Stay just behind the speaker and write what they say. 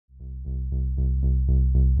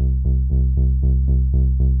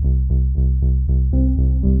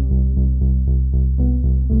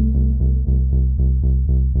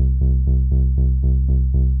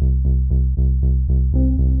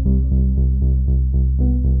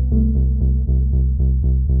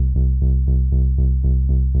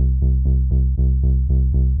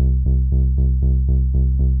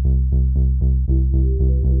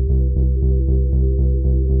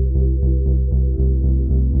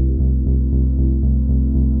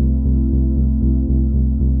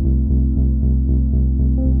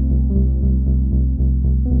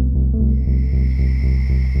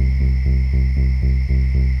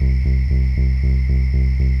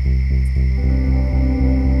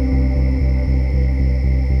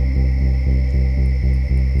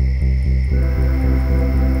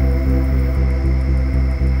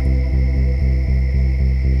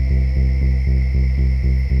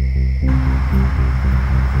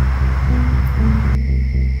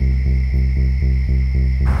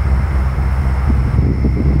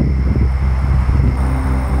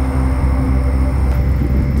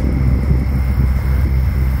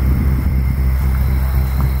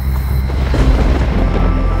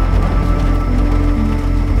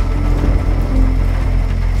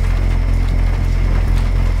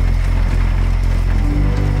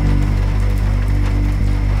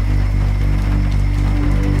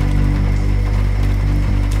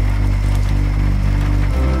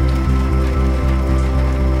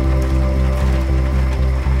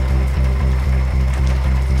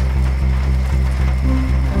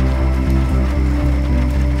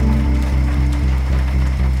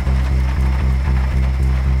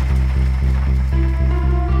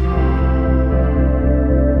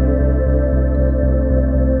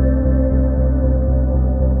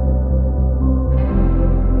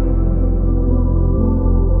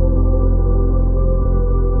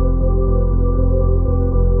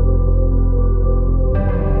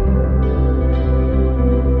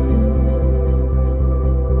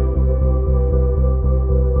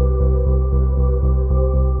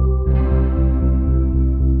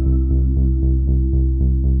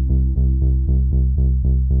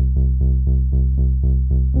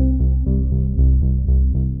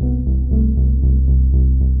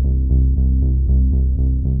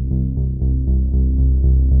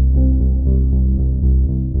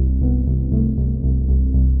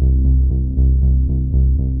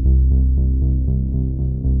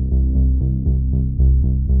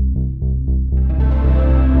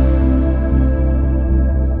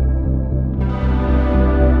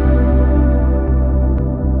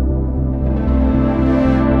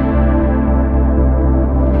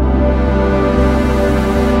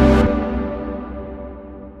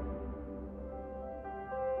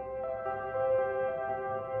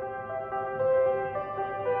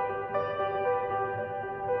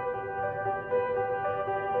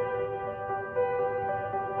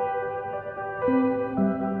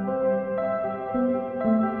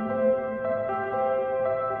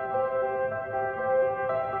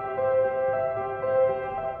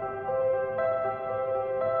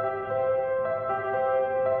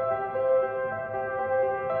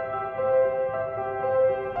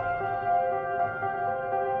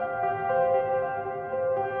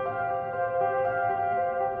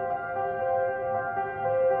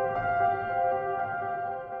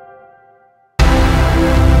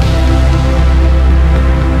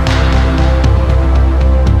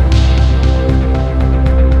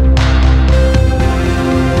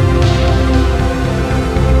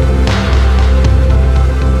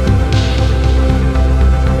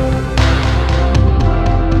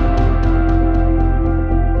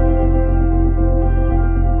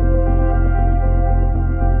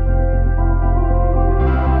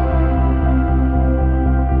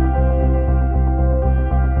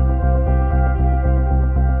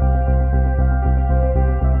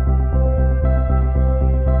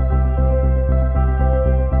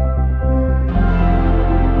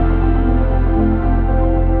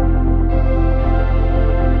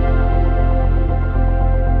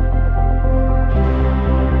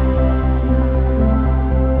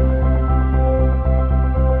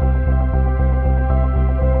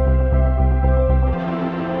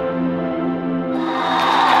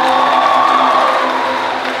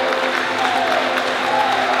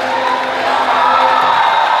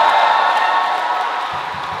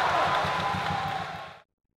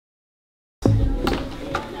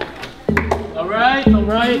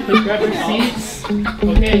Alright, please grab your seats.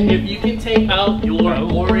 Okay, if you can take out your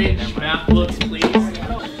orange math books, please.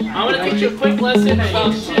 I'm going to teach you a quick lesson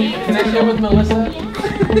about sheep. Can I share with Melissa?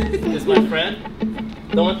 This is my friend.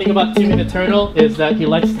 The one thing about Timmy the Turtle is that he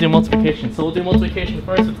likes to do multiplication. So we'll do multiplication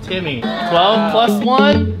first with Timmy. 12 plus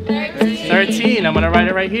 1? 13. I'm going to write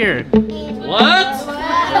it right here. What?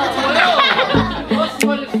 12 plus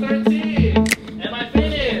 1 is 13. Am I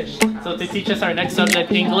finished? So to teach us our next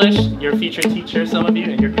subject, English, your future teacher, some of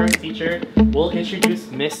you, and your current teacher, will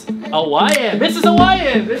introduce Miss Hawaiian. Mrs.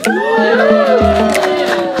 Hawaiian! Mrs. Hawaiian!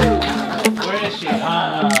 Where is she?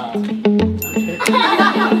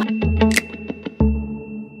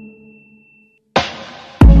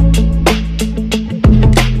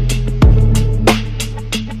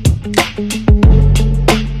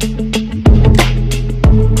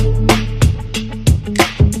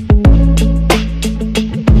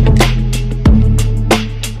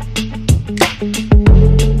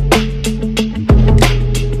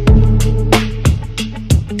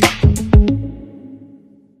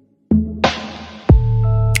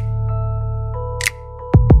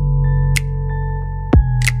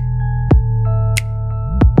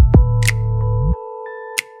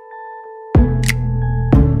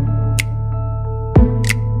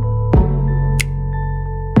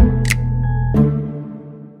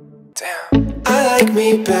 I like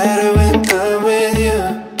me better when I'm with you.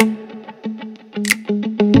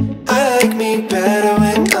 I like me better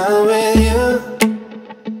when I'm with you.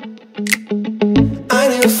 I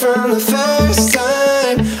knew from the first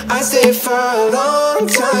time I'd stay for a long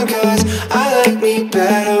time, 'cause I like me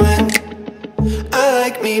better when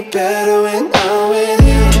I'm with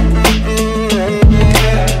you.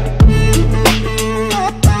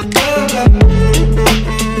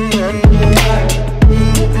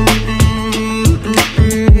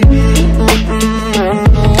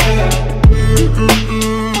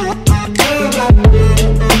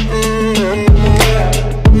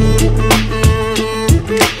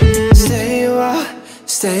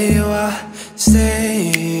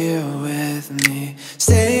 Stay with me.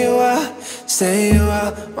 Stay a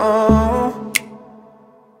while, oh.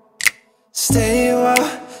 Stay a while,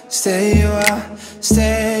 stay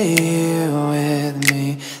with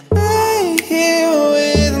me. Lay here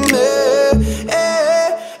with me.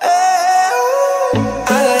 I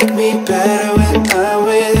like me better when I'm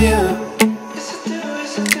with you.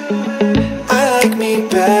 I like me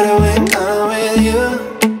better when I'm with you.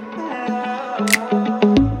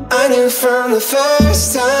 I knew from the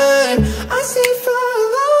first time I'd stay for a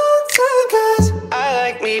long time, 'cause I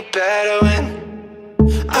like me better when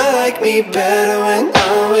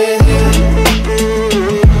I'm with you.